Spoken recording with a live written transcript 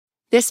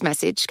This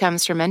message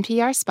comes from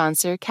NPR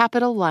sponsor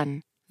Capital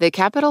One. The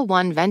Capital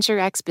One Venture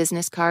X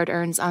business card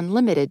earns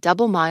unlimited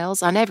double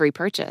miles on every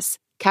purchase.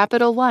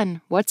 Capital One,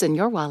 what's in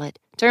your wallet?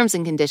 Terms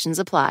and conditions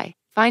apply.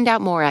 Find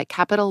out more at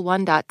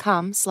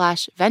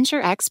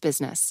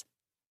CapitalOne.com/VentureXBusiness.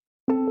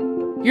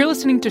 You're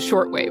listening to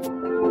Shortwave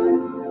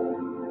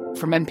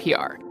from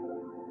NPR.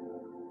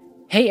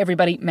 Hey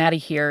everybody, Maddie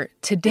here.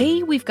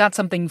 Today we've got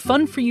something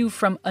fun for you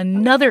from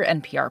another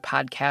NPR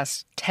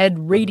podcast,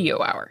 TED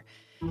Radio Hour.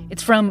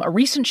 It's from a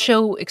recent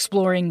show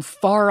exploring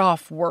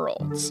far-off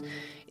worlds.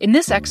 In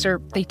this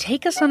excerpt, they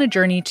take us on a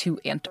journey to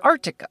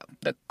Antarctica,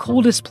 the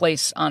coldest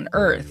place on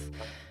Earth.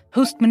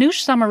 Host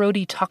Manoush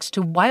Zomorodi talks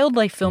to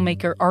wildlife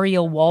filmmaker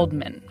Ariel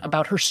Waldman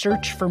about her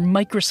search for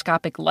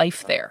microscopic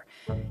life there.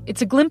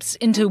 It's a glimpse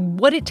into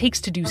what it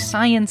takes to do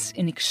science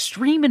in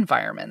extreme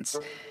environments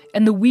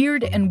and the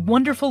weird and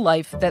wonderful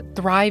life that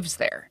thrives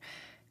there,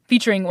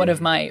 featuring one of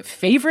my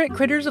favorite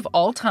critters of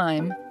all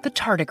time, the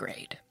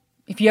tardigrade.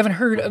 If you haven't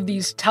heard of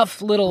these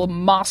tough little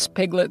moss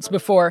piglets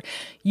before,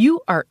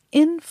 you are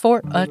in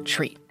for a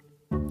treat.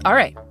 All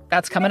right,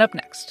 that's coming up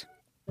next.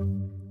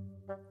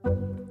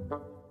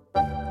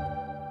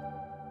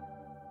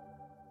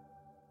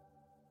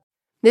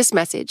 This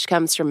message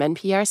comes from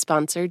NPR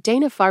sponsor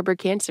Dana-Farber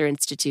Cancer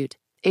Institute.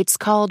 It's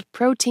called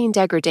protein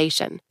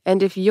degradation,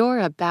 and if you're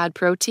a bad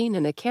protein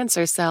in a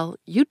cancer cell,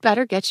 you'd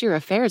better get your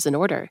affairs in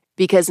order.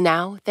 Because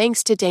now,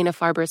 thanks to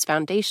Dana-Farber's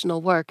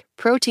foundational work,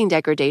 protein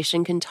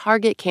degradation can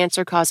target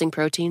cancer-causing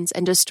proteins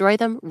and destroy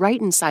them right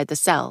inside the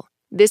cell.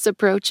 This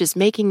approach is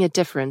making a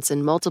difference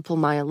in multiple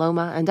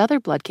myeloma and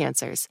other blood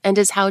cancers, and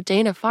is how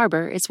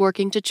Dana-Farber is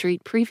working to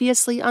treat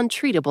previously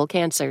untreatable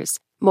cancers.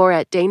 More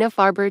at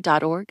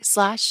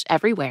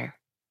danafarber.org/everywhere.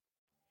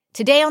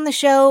 Today on the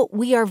show,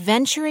 we are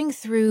venturing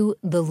through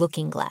the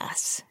looking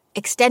glass,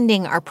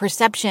 extending our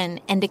perception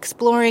and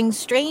exploring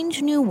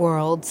strange new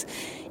worlds,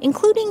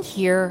 including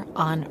here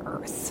on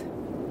Earth.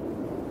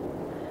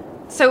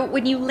 So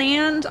when you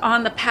land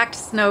on the packed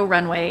snow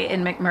runway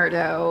in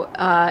McMurdo,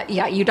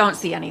 you don't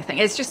see anything.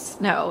 It's just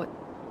snow.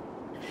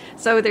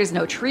 So there's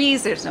no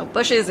trees, there's no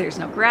bushes, there's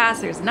no grass,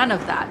 there's none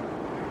of that.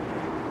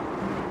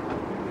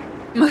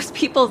 Most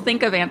people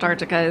think of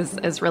Antarctica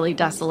as really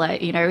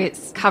desolate. You know,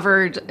 it's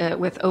covered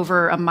with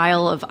over a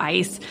mile of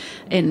ice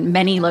in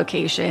many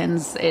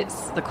locations.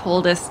 It's the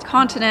coldest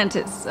continent.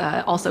 It's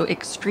also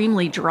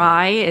extremely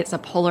dry. It's a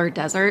polar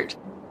desert.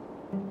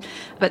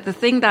 But the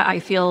thing that I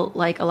feel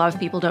like a lot of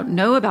people don't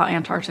know about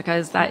Antarctica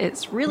is that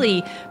it's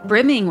really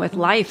brimming with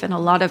life in a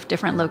lot of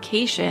different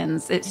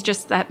locations. It's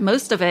just that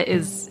most of it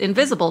is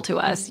invisible to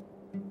us.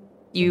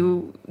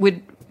 You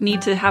would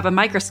need to have a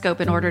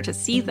microscope in order to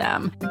see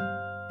them.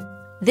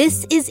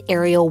 This is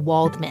Ariel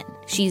Waldman.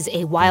 She's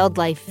a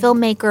wildlife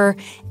filmmaker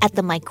at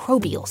the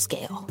microbial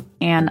scale.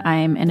 And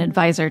I'm an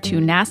advisor to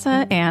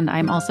NASA, and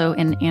I'm also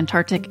an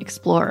Antarctic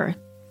explorer.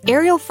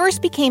 Ariel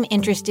first became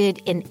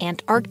interested in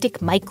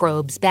Antarctic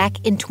microbes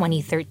back in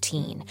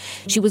 2013.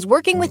 She was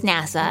working with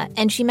NASA,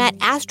 and she met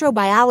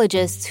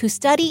astrobiologists who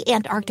study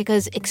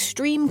Antarctica's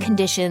extreme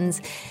conditions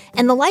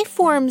and the life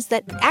forms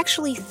that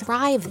actually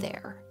thrive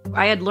there.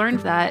 I had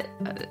learned that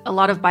a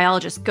lot of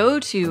biologists go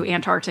to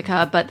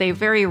Antarctica, but they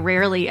very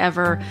rarely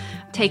ever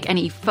take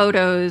any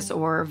photos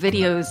or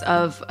videos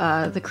of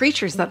the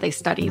creatures that they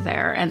study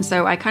there. And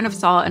so I kind of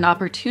saw an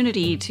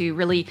opportunity to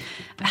really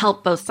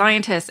help both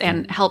scientists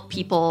and help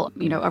people,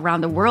 around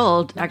the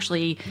world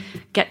actually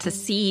get to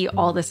see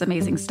all this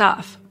amazing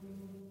stuff.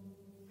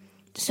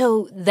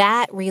 So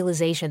that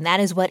realization,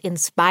 that is what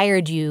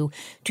inspired you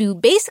to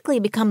basically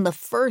become the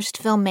first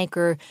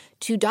filmmaker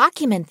to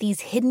document these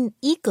hidden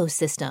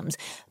ecosystems.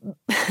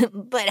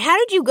 But how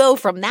did you go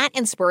from that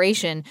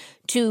inspiration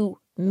to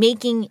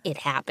making it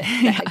happen?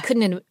 That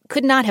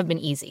could not have been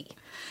easy.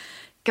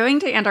 Going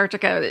to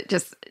Antarctica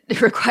just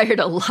required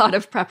a lot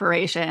of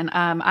preparation.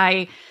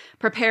 I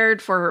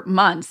prepared for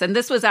months. And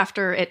this was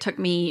after it took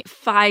me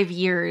 5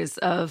 years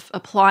of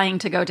applying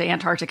to go to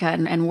Antarctica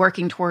and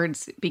working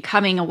towards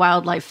becoming a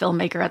wildlife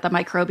filmmaker at the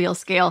microbial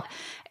scale.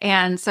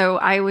 And so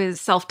I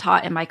was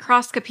self-taught in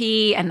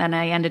microscopy, and then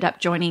I ended up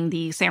joining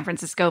the San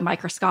Francisco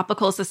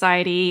Microscopical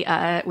Society,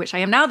 which I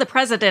am now the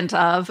president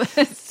of.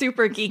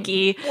 Super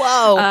geeky.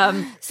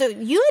 Whoa. So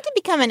you had to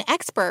become an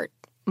expert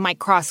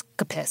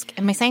microscopist.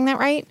 Am I saying that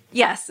right?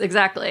 Yes,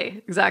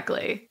 exactly.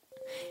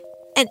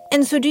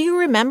 And so do you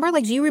remember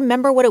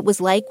what it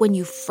was like when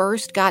you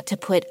first got to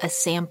put a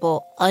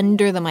sample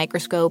under the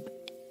microscope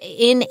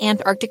in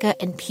Antarctica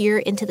and peer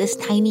into this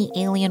tiny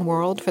alien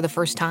world for the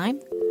first time?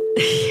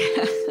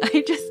 Yeah,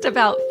 I just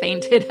about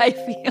fainted, I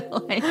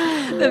feel like.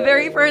 The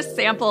very first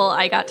sample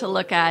I got to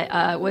look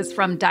at was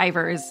from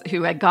divers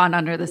who had gone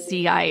under the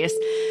sea ice.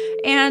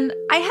 And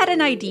I had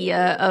an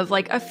idea of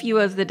a few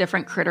of the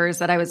different critters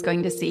that I was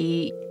going to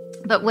see.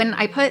 But when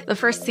I put the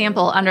first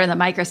sample under the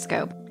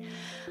microscope,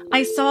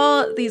 I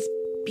saw these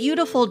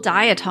beautiful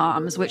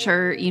diatoms, which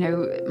are,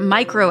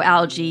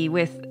 microalgae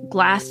with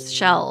glass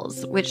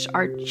shells, which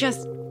are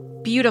just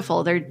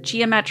beautiful. They're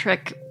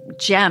geometric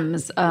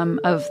gems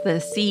of the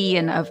sea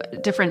and of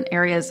different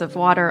areas of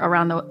water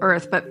around the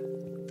earth. But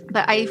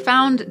But I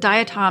found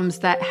diatoms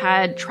that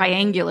had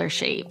triangular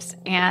shapes,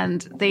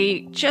 and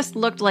they just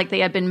looked like they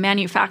had been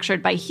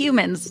manufactured by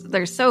humans.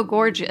 They're so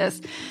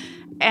gorgeous.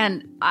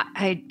 And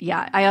I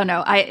don't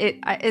know.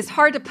 It's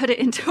hard to put it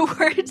into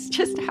words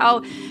just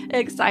how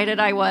excited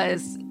I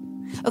was.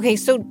 Okay,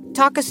 so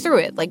talk us through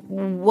it. Like,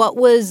 what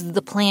was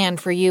the plan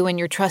for you and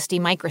your trusty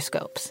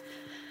microscopes?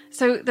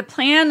 So the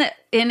plan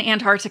in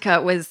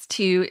Antarctica was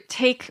to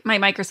take my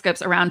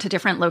microscopes around to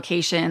different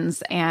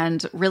locations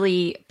and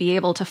really be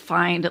able to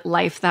find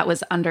life that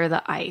was under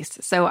the ice.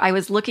 So I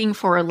was looking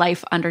for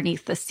life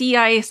underneath the sea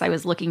ice. I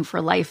was looking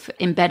for life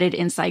embedded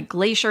inside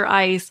glacier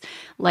ice,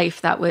 life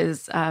that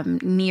was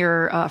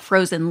near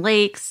frozen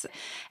lakes.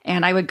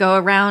 And I would go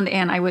around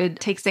and I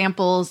would take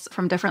samples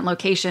from different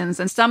locations.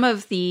 And some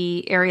of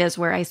the areas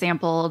where I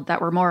sampled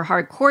that were more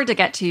hardcore to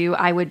get to,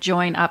 I would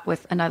join up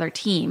with another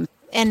team.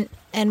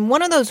 And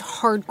one of those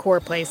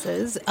hardcore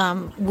places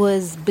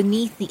was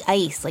beneath the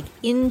ice, like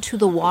into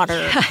the water.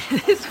 Yeah,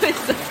 this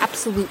was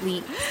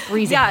absolutely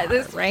freezing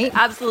water, right?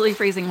 Absolutely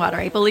freezing water.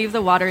 I believe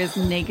the water is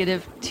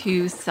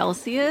 -2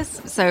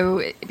 Celsius.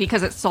 So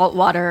because it's salt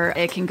water,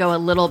 it can go a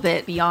little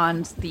bit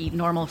beyond the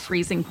normal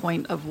freezing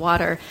point of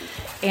water.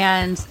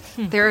 And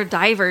there are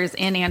divers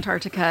in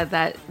Antarctica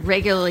that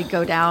regularly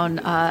go down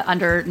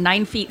under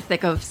 9 feet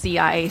thick of sea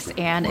ice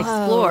and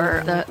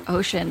explore the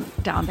ocean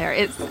down there.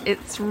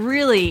 It's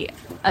really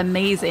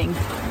amazing.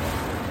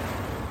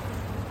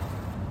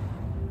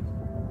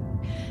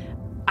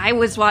 I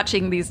was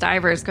watching these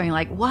divers going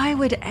like, why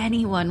would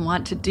anyone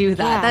want to do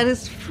that? Yeah. That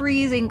is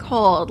freezing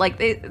cold. Like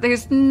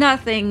there's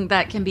nothing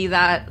that can be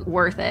that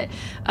worth it.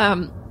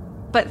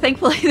 But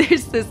thankfully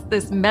there's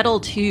this metal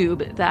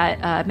tube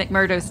that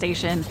McMurdo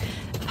Station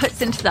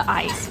puts into the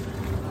ice.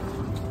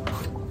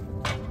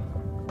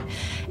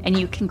 And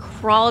you can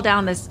crawl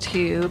down this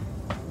tube.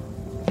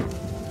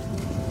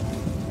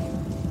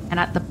 And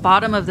at the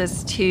bottom of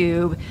this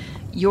tube,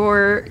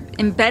 you're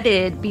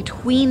embedded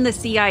between the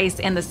sea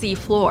ice and the sea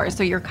floor.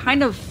 So you're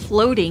kind of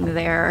floating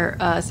there,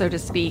 so to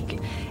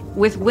speak,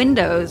 with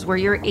windows where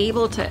you're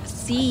able to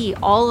see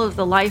all of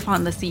the life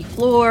on the sea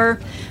floor.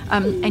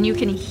 And you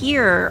can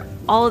hear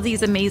all of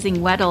these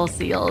amazing Weddell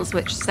seals,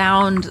 which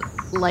sound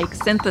like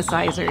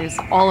synthesizers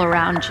all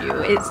around you.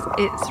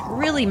 It's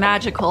really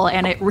magical,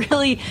 and it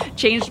really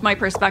changed my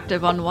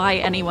perspective on why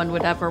anyone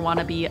would ever want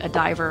to be a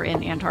diver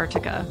in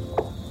Antarctica.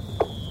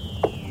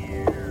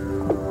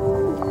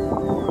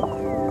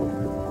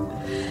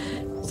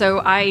 So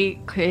I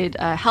could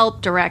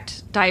help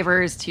direct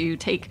divers to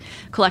take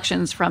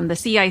collections from the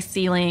sea ice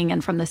ceiling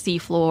and from the sea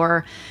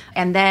floor.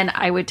 And then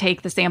I would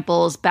take the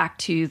samples back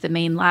to the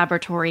main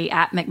laboratory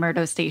at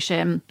McMurdo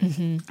Station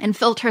and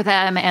filter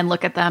them and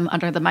look at them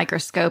under the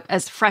microscope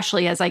as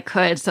freshly as I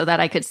could so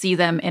that I could see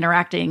them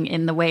interacting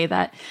in the way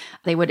that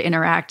they would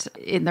interact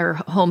in their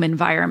home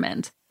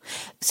environment.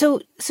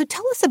 So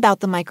tell us about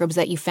the microbes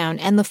that you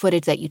found and the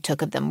footage that you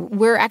took of them.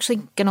 We're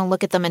actually going to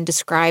look at them and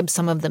describe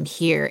some of them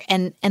here.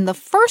 And the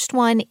first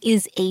one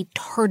is a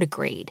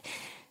tardigrade.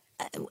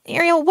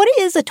 Ariel, what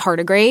is a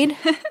tardigrade?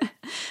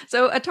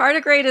 So a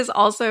tardigrade is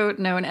also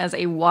known as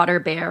a water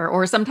bear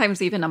or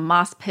sometimes even a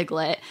moss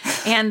piglet.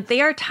 And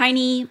they are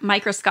tiny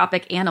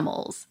microscopic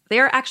animals. They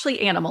are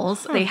actually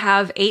animals. They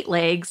have 8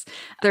 legs.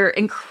 They're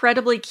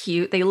incredibly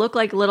cute. They look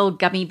like little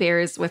gummy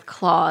bears with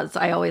claws,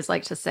 I always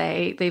like to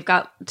say. They've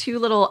got 2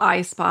 little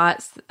eye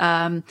spots.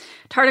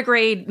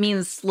 Tardigrade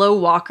means slow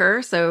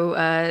walker.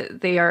 So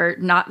they are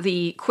not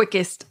the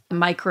quickest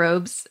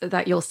microbes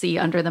that you'll see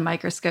under the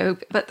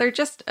microscope, but they're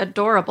just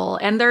adorable.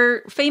 And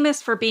they're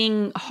famous for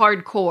being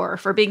hardcore,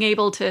 for being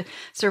able to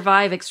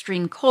survive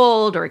extreme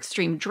cold or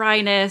extreme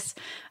dryness,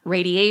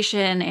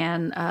 radiation,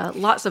 and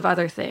lots of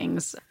other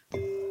things.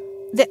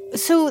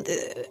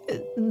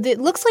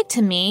 It looks like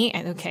to me,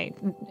 okay,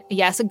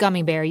 yes, a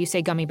gummy bear. You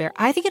say gummy bear.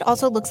 I think it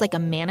also looks like a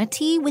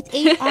manatee with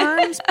 8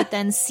 arms, but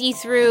then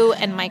see-through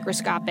and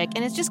microscopic.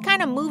 And it's just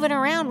kind of moving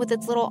around with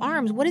its little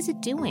arms. What is it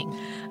doing?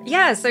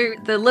 Yeah, so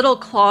the little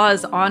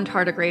claws on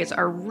tardigrades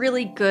are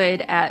really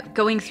good at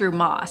going through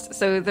moss.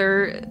 So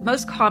their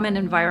most common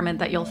environment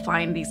that you'll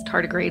find these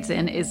tardigrades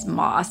in is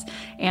moss.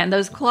 And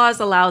those claws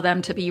allow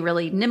them to be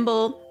really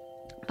nimble.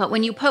 But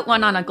when you put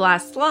one on a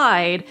glass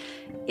slide,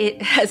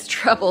 it has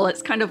trouble.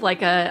 It's kind of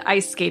like a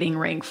ice skating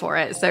rink for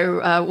it.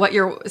 So what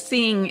you're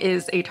seeing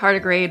is a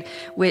tardigrade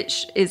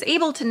which is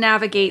able to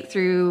navigate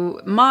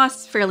through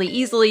moss fairly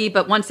easily,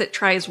 but once it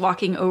tries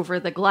walking over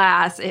the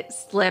glass, it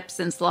slips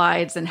and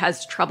slides and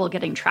has trouble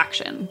getting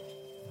traction.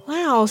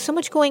 Wow, so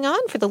much going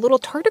on for the little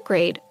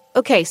tardigrade.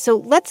 Okay, so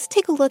let's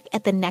take a look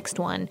at the next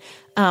one.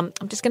 I'm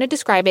just going to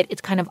describe it.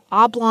 It's kind of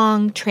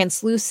oblong,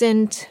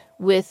 translucent,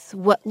 with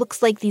what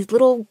looks like these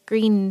little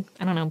green,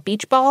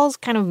 beach balls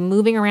kind of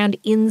moving around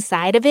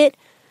inside of it.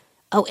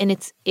 Oh, and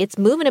it's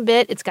moving a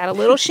bit. It's got a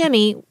little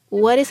shimmy.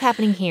 What is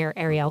happening here,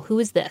 Ariel? Who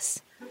is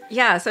this?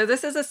 Yeah, so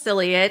this is a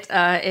ciliate.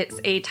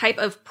 It's a type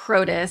of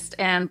protist.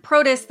 And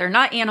protists, they're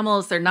not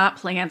animals, they're not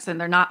plants, and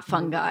they're not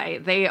fungi.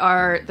 They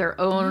are their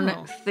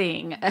own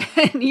thing.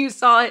 And you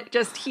saw it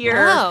just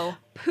here.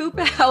 poop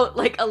out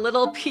like a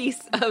little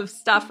piece of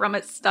stuff from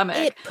its stomach.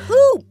 It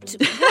pooped.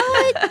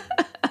 What?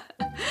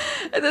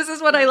 This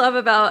is what I love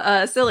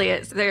about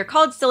ciliates. They're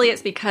called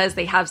ciliates because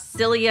they have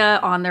cilia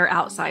on their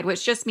outside,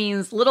 which just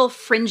means little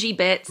fringy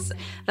bits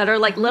that are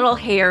like little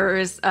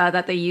hairs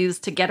that they use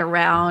to get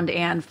around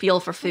and feel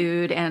for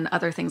food and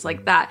other things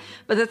like that.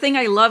 But the thing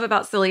I love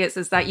about ciliates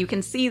is that you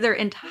can see their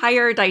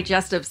entire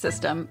digestive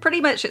system.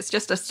 Pretty much it's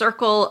just a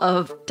circle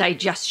of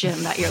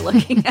digestion that you're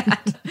looking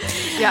at.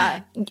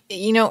 Yeah.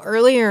 You know,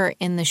 earlier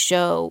in the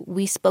show,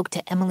 we spoke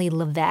to Emily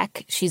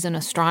Levesque. She's an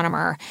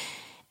astronomer.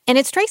 And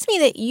it strikes me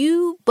that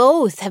you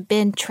both have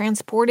been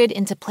transported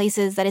into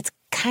places that it's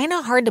kind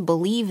of hard to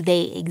believe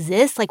they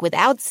exist. Like,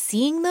 without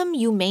seeing them,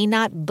 you may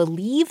not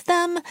believe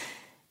them.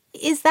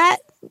 Is that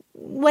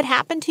what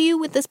happened to you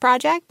with this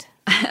project?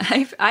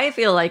 I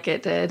feel like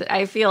it did.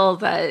 I feel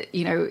that,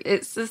 you know,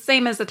 it's the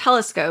same as a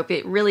telescope.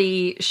 It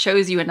really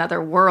shows you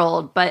another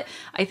world. But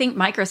I think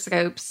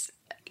microscopes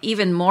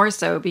even more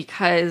so,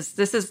 because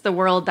this is the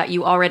world that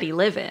you already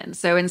live in.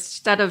 So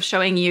instead of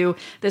showing you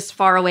this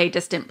faraway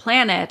distant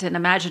planet and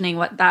imagining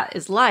what that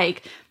is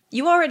like,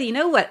 you already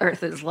know what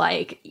Earth is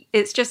like.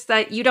 It's just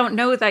that you don't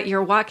know that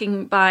you're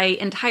walking by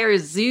entire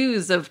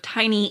zoos of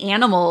tiny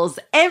animals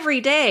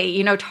every day.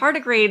 You know,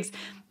 tardigrades,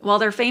 while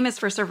they're famous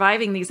for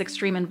surviving these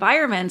extreme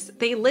environments,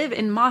 they live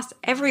in moss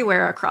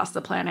everywhere across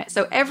the planet.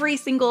 So every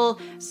single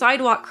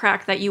sidewalk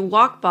crack that you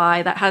walk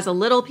by that has a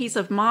little piece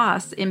of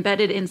moss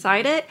embedded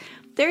inside it,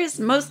 there's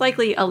most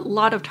likely a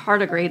lot of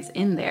tardigrades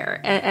in there.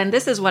 And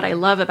this is what I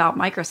love about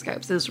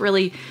microscopes, is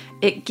really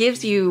it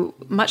gives you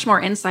much more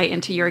insight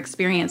into your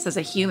experience as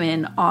a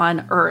human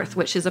on Earth,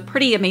 which is a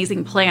pretty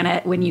amazing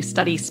planet when you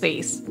study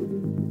space.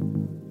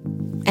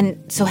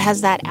 And so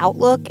has that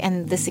outlook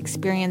and this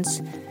experience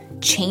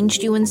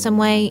changed you in some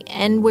way,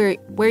 and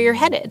where you're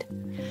headed?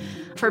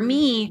 For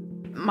me,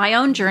 my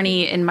own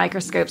journey in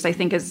microscopes, I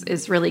think,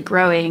 is really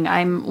growing.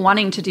 I'm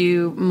wanting to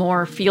do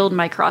more field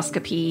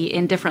microscopy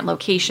in different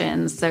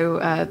locations.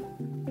 So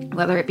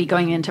whether it be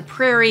going into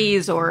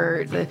prairies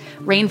or the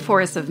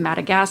rainforests of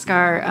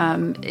Madagascar,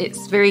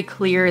 it's very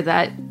clear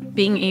that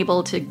being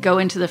able to go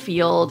into the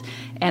field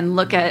and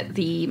look at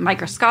the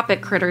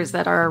microscopic critters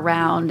that are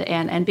around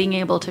and being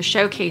able to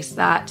showcase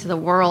that to the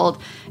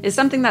world is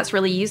something that's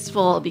really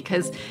useful,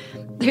 because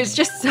there's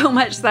just so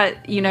much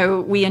that, you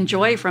know, we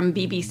enjoy from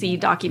BBC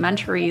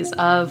documentaries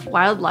of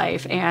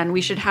wildlife, and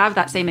we should have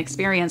that same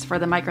experience for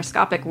the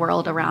microscopic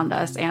world around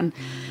us. And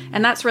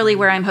that's really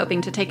where I'm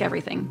hoping to take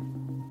everything.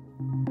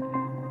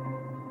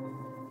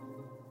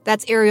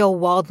 That's Ariel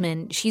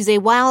Waldman. She's a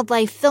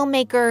wildlife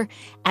filmmaker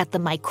at the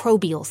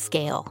microbial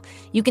scale.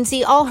 You can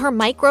see all her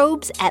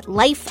microbes at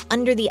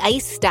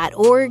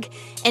lifeundertheice.org,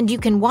 and you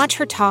can watch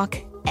her talk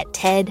at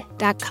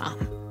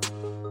TED.com.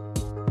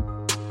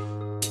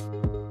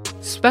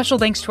 Special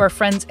thanks to our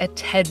friends at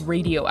TED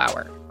Radio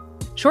Hour.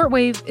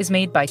 Shortwave is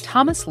made by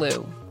Thomas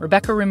Liu,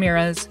 Rebecca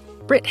Ramirez,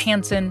 Britt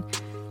Hansen,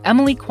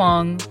 Emily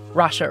Kwong,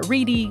 Rasha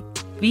Aridi,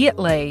 Viet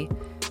Le,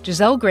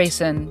 Giselle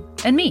Grayson,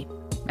 and me,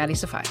 Maddie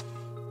Safai.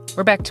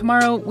 We're back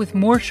tomorrow with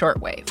more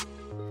Shortwave,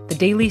 the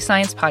daily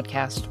science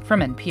podcast from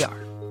NPR.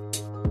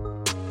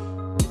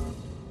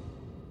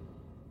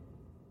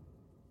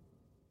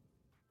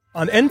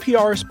 On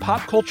NPR's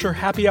Pop Culture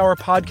Happy Hour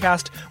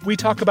podcast, we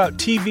talk about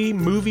TV,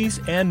 movies,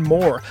 and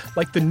more,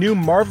 like the new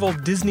Marvel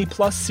Disney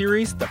Plus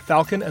series, The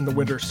Falcon and the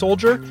Winter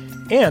Soldier,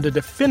 and a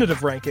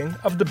definitive ranking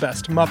of the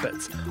best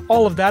Muppets.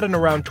 All of that in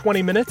around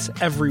 20 minutes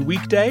every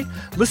weekday.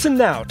 Listen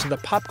now to the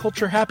Pop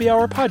Culture Happy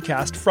Hour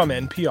podcast from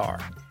NPR.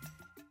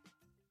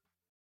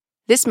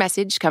 This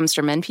message comes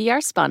from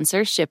NPR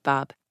sponsor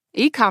ShipBob.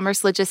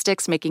 E-commerce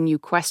logistics making you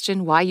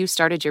question why you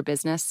started your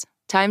business?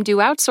 Time to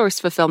outsource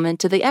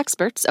fulfillment to the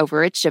experts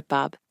over at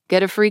ShipBob.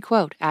 Get a free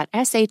quote at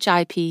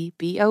shipbob.com.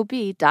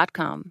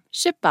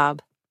 ShipBob.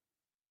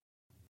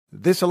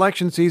 This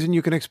election season,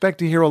 you can expect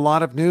to hear a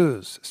lot of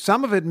news.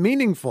 Some of it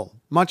meaningful,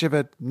 much of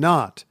it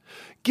not.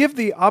 Give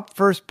the Up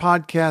First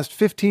podcast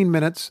 15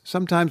 minutes,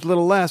 sometimes a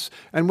little less,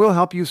 and we'll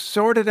help you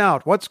sort it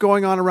out. What's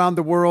going on around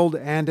the world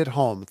and at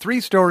home? 3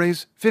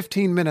 stories,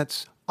 15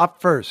 minutes,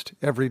 Up First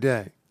every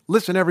day.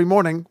 Listen every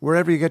morning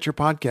wherever you get your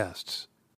podcasts.